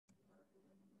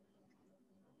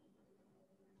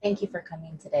Thank you for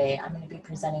coming today. I'm going to be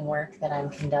presenting work that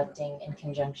I'm conducting in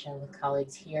conjunction with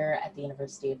colleagues here at the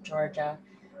University of Georgia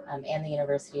and the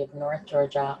University of North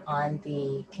Georgia on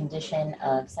the condition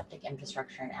of septic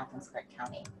infrastructure in Athens-Clarke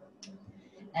County.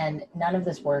 And none of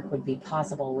this work would be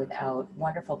possible without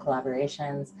wonderful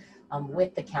collaborations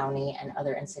with the county and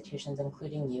other institutions,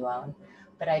 including UON.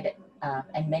 But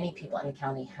and many people in the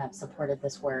county have supported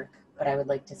this work, but I would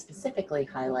like to specifically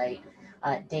highlight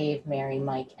Dave, Mary,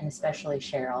 Mike, and especially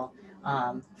Cheryl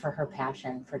for her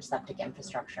passion for septic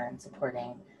infrastructure and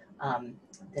supporting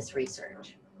this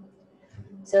research.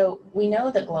 So we know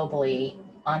that globally,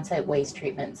 on-site waste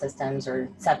treatment systems or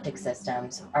septic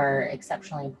systems are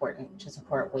exceptionally important to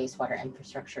support wastewater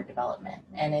infrastructure development.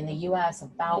 And in the US,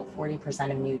 about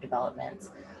 40% of new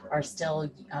developments are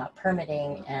still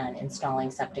permitting and installing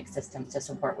septic systems to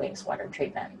support wastewater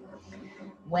treatment.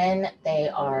 When they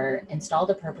are installed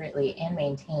appropriately and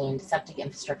maintained, septic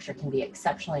infrastructure can be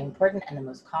exceptionally important and the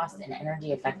most cost and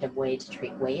energy effective way to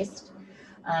treat waste.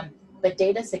 But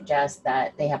data suggests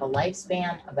that they have a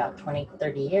lifespan about 20 to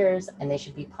 30 years, and they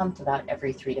should be pumped about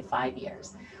every 3 to 5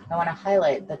 years. I want to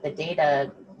highlight that the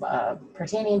data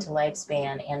pertaining to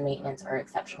lifespan and maintenance are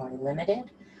exceptionally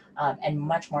limited, and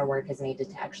much more work is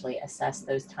needed to actually assess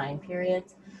those time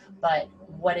periods. But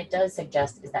what it does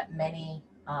suggest is that many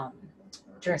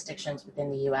jurisdictions within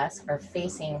the US are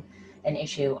facing an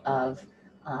issue of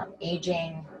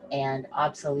aging and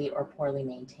obsolete or poorly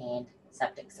maintained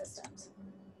septic systems.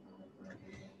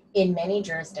 In many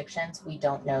jurisdictions, we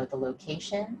don't know the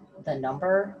location, the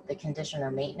number, the condition or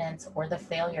maintenance, or the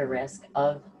failure risk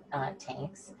of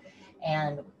tanks.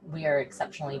 And we are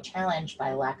exceptionally challenged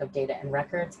by lack of data and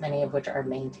records, many of which are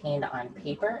maintained on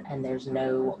paper, and there's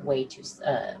no way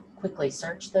to quickly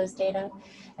search those data.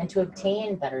 And to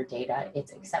obtain better data,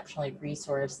 it's exceptionally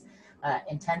resource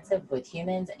intensive with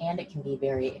humans, and it can be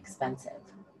very expensive.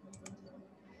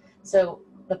 So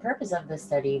the purpose of this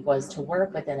study was to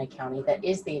work within a county that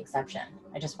is the exception.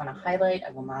 I just want to highlight,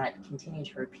 I will not continue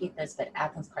to repeat this, but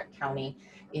Athens-Clarke County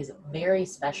is very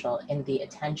special in the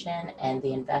attention and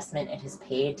the investment it has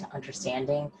paid to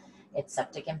understanding its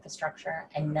septic infrastructure,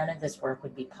 and none of this work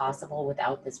would be possible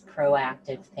without this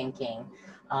proactive thinking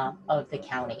of the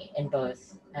county in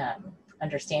both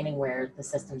understanding where the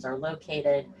systems are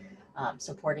located,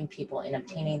 supporting people in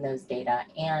obtaining those data,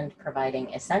 and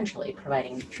essentially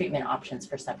providing treatment options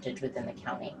for septage within the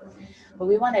county. But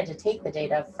we wanted to take the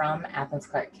data from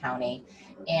Athens-Clarke County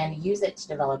and use it to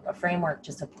develop a framework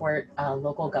to support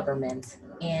local governments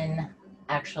in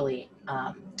actually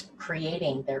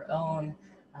creating their own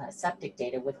septic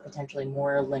data with potentially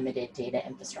more limited data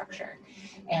infrastructure.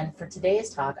 And for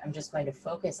today's talk, I'm just going to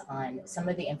focus on some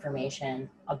of the information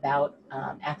about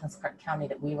Athens-Clarke County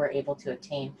that we were able to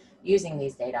obtain using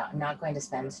these data. I'm not going to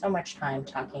spend so much time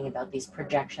talking about these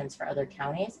projections for other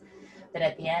counties, but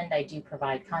at the end, I do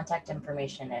provide contact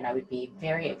information, and I would be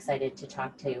very excited to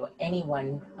talk to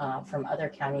anyone from other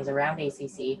counties around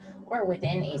ACC or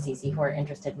within ACC who are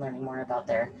interested in learning more about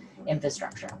their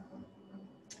infrastructure.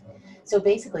 So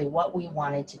basically what we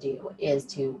wanted to do is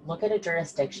to look at a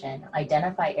jurisdiction,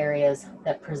 identify areas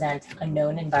that present a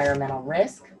known environmental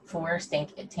risk for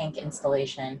tank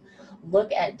installation,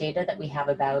 look at data that we have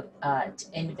about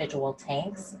individual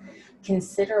tanks,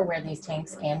 consider where these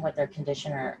tanks and what their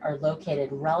condition are located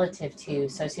relative to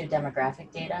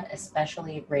socio-demographic data,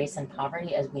 especially race and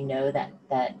poverty, as we know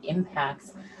that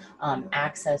impacts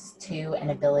access to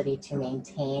and ability to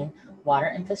maintain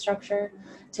water infrastructure,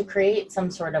 to create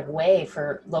some sort of way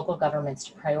for local governments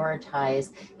to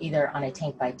prioritize either on a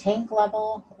tank by tank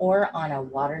level or on a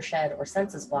watershed or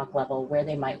census block level where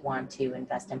they might want to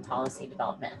invest in policy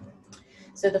development.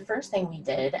 So the first thing we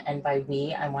did, and by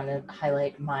we, I want to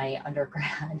highlight my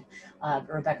undergrad,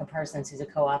 Rebecca Parsons, who's a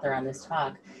co-author on this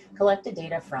talk, collected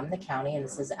data from the county, and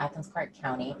this is Athens-Clarke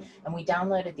County, and we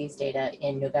downloaded these data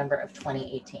in November of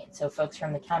 2018. So folks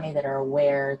from the county that are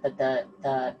aware that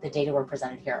the data were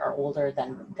presented here are older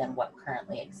than what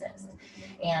currently exists.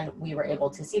 And we were able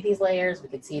to see these layers, we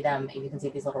could see them, you can see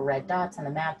these little red dots on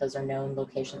the map, those are known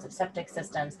locations of septic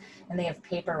systems, and they have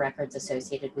paper records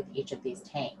associated with each of these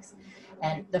tanks.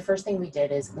 And the first thing we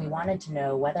did is we wanted to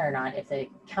know whether or not, if the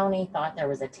county thought there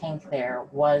was a tank there,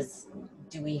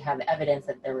 do we have evidence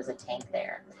that there was a tank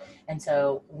there? And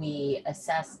so we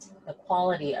assessed the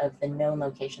quality of the known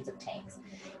locations of tanks.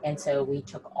 And so we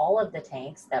took all of the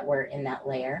tanks that were in that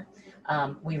layer.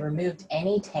 We removed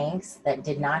any tanks that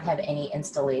did not have any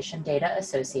installation data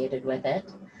associated with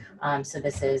it. So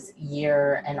this is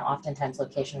year and oftentimes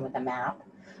location with a map.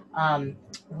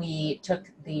 We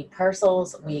took the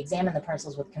parcels, we examined the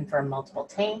parcels with confirmed multiple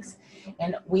tanks,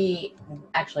 and we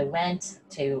actually went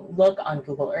to look on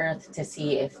Google Earth to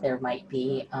see if there might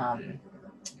be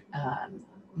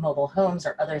mobile homes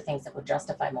or other things that would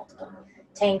justify multiple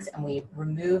tanks, and we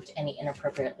removed any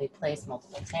inappropriately placed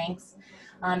multiple tanks.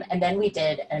 And then we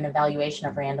did an evaluation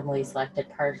of randomly selected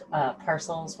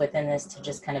parcels within this to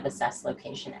just kind of assess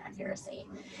location accuracy.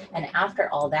 And after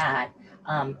all that,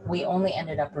 we only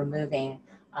ended up removing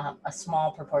a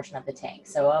small proportion of the tank.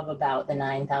 So of about the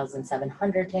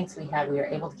 9,700 tanks we had, we were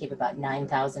able to keep about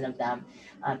 9,000 of them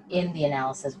in the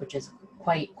analysis, which is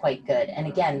quite good. And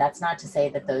again, that's not to say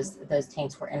that those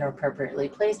tanks were inappropriately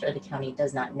placed or the county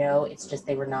does not know. It's just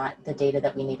they were not, the data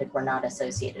that we needed were not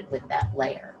associated with that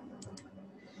layer.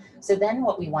 So then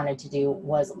what we wanted to do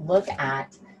was look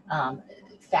at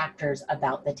factors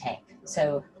about the tank.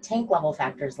 So tank level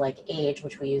factors like age,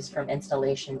 which we use from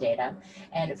installation data,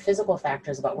 and physical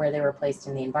factors about where they were placed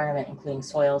in the environment, including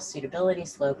soil, suitability,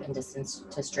 slope, and distance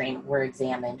to stream, were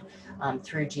examined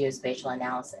through geospatial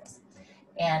analysis.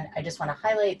 And I just want to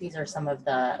highlight, these are some of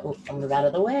the, I'll move out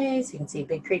of the way so you can see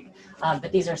Big Creek,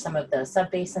 but these are some of the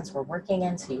subbasins we're working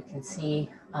in, so you can see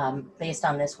based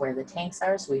on this where the tanks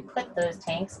are. So we put those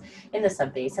tanks in the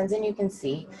subbasins, and you can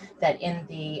see that in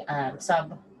the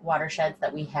sub watersheds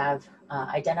that we have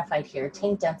identified here,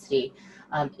 tank density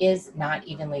is not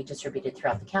evenly distributed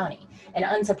throughout the county. And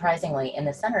unsurprisingly, in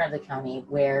the center of the county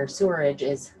where sewerage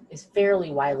is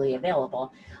fairly widely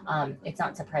available, it's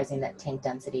not surprising that tank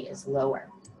density is lower.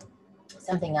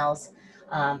 Something else,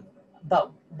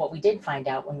 but what we did find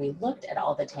out when we looked at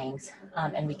all the tanks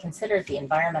and we considered the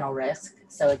environmental risk,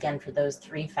 so again for those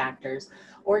three factors,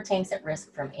 or tanks at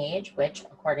risk from age, which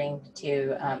according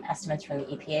to estimates from the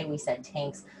EPA, we said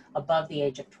tanks above the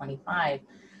age of 25,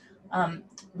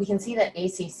 we can see that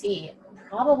ACC,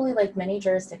 probably like many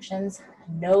jurisdictions,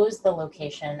 knows the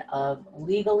location of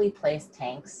legally placed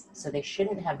tanks, so they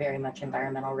shouldn't have very much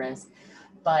environmental risk,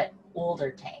 but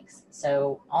older tanks.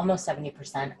 So almost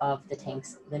 70% of the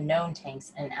tanks, the known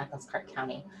tanks in Athens-Clarke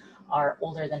County, are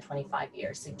older than 25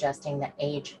 years, suggesting that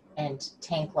age and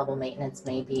tank level maintenance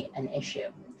may be an issue.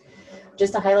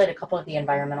 Just to highlight a couple of the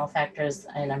environmental factors,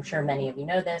 and I'm sure many of you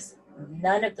know this,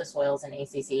 none of the soils in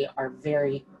ACC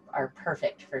are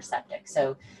perfect for septic.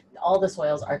 So all the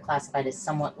soils are classified as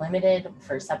somewhat limited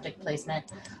for septic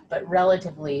placement, but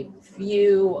relatively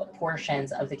few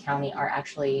portions of the county are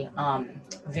actually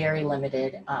very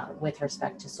limited with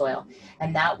respect to soil.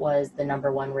 And that was the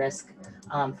 #1 risk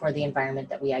for the environment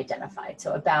that we identified.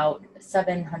 So about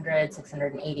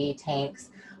 680 tanks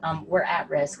were at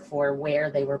risk for where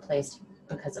they were placed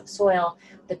because of soil,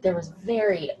 but there was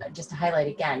just to highlight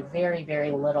again,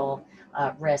 very little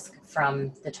risk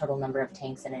from the total number of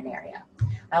tanks in an area.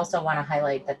 I also want to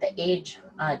highlight that the age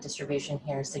distribution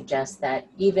here suggests that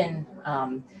even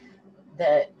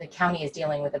the county is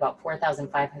dealing with about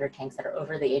 4,500 tanks that are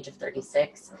over the age of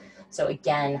 36. So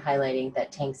again, highlighting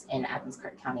that tanks in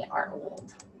Athens-Clarke County are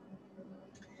old.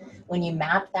 When you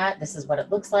map that, this is what it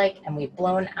looks like, and we've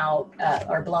blown out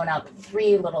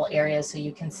 3 little areas, so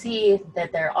you can see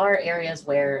that there are areas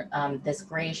where this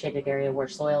gray shaded area where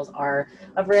soils are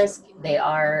of risk. They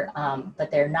are,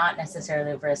 but they're not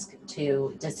necessarily of risk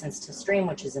to distance to stream,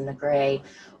 which is in the gray,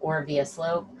 or via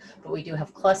slope. But we do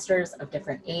have clusters of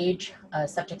different age,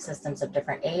 septic systems of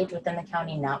different age within the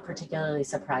county, not particularly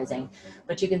surprising,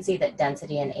 but you can see that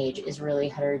density and age is really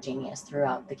heterogeneous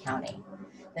throughout the county.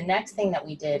 The next thing that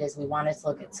we did is we wanted to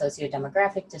look at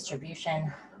socio-demographic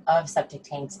distribution of septic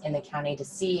tanks in the county to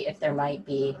see if there might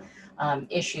be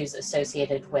issues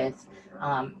associated with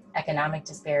economic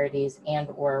disparities and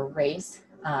or race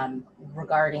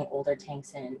regarding older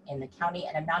tanks in the county.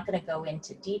 And I'm not going to go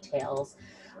into details,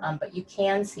 but you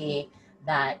can see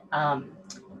that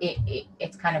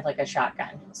it's kind of like a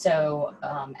shotgun. So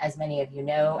as many of you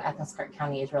know, Athens-Clarke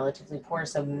County is relatively poor,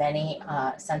 so many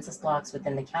census blocks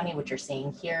within the county, which you're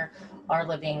seeing here, are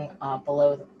living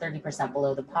below 30%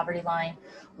 below the poverty line.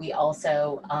 We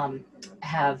also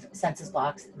have census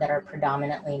blocks that are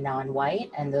predominantly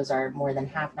non-white, and those are more than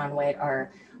half non-white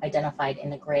are identified in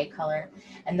the gray color.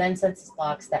 And then census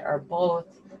blocks that are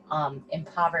both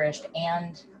impoverished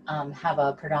and have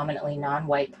a predominantly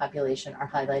non-white population are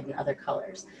highlighted in other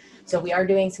colors. So we are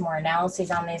doing some more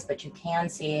analyses on these, but you can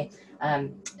see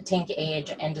tank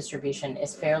age and distribution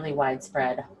is fairly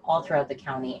widespread all throughout the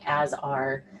county, as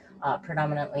are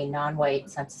predominantly non-white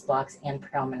census blocks and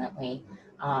predominantly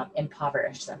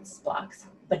impoverished census blocks.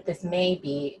 But this may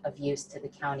be of use to the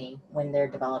county when they're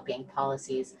developing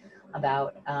policies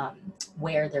about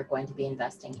where they're going to be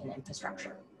investing in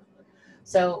infrastructure.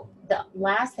 So the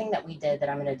last thing that we did that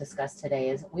I'm going to discuss today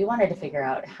is we wanted to figure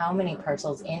out how many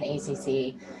parcels in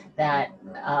ACC that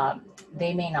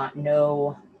they may not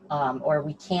know or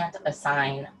we can't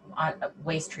assign on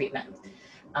waste treatment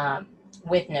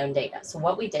with known data. So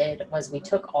what we did was we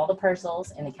took all the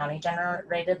parcels in the county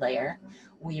generated layer,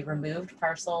 we removed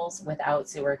parcels without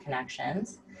sewer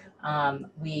connections,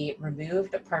 we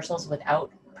removed parcels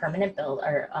without permanent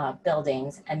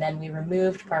buildings, and then we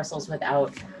removed parcels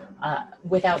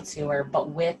without sewer, but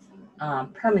with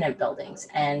permanent buildings.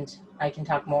 And I can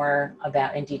talk more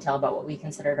about in detail about what we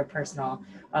considered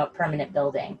a permanent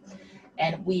building.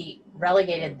 And we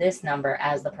relegated this number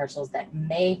as the parcels that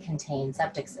may contain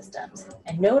septic systems.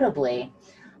 And notably,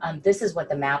 this is what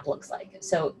the map looks like.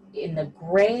 So in the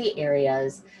gray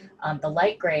areas, the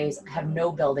light grays have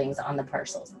no buildings on the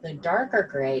parcels. The darker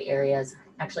gray areas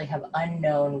actually have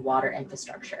unknown water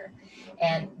infrastructure.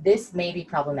 And this may be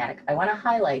problematic. I want to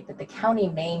highlight that the county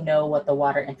may know what the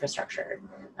water infrastructure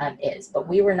is, but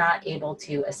we were not able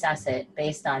to assess it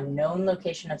based on known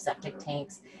location of septic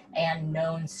tanks and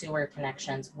known sewer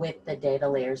connections with the data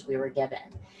layers we were given.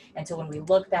 And so when we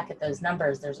look back at those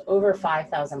numbers, there's over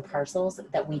 5,000 parcels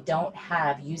that we don't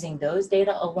have using those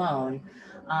data alone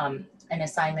an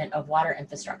assignment of water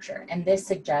infrastructure. And this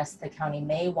suggests the county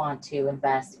may want to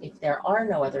invest, if there are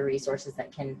no other resources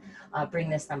that can bring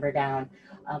this number down,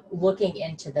 looking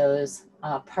into those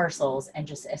parcels, and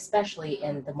just especially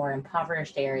in the more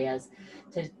impoverished areas,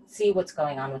 to see what's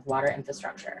going on with water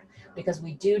infrastructure. Because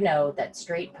we do know that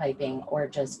straight piping, or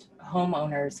just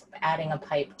homeowners adding a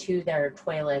pipe to their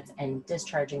toilets and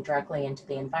discharging directly into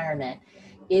the environment,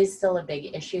 is still a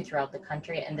big issue throughout the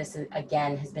country. And this is,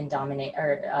 again, has been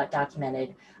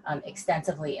documented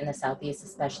extensively in the Southeast,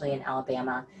 especially in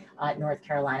Alabama, North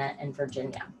Carolina, and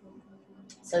Virginia.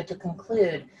 So to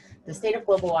conclude, the state of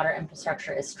global water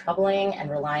infrastructure is troubling, and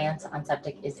reliance on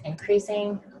septic is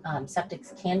increasing.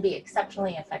 Septics can be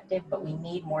exceptionally effective, but we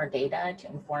need more data to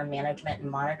inform management and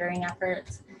monitoring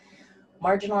efforts.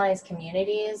 Marginalized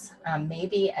communities may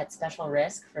be at special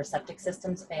risk for septic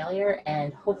systems failure,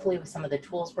 and hopefully with some of the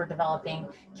tools we're developing,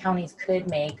 counties could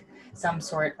make some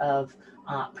sort of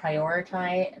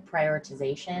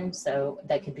prioritization so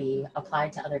that could be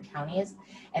applied to other counties.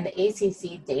 And the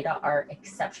ACC data are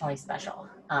exceptionally special,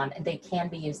 and they can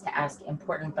be used to ask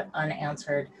important but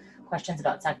unanswered questions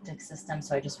about septic systems.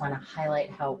 So I just want to highlight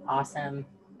how awesome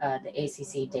the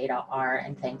ACC data are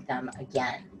and thank them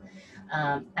again.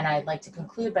 And I'd like to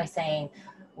conclude by saying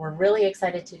we're really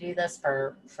excited to do this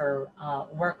for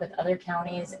work with other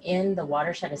counties in the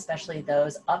watershed, especially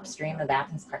those upstream of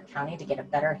Athens Clarke County, to get a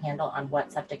better handle on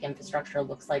what septic infrastructure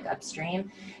looks like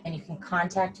upstream. And you can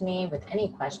contact me with any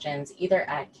questions either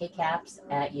at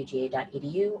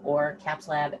kcaps@uga.edu or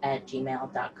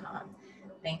capslab@gmail.com.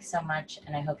 Thanks so much,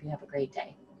 and I hope you have a great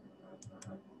day.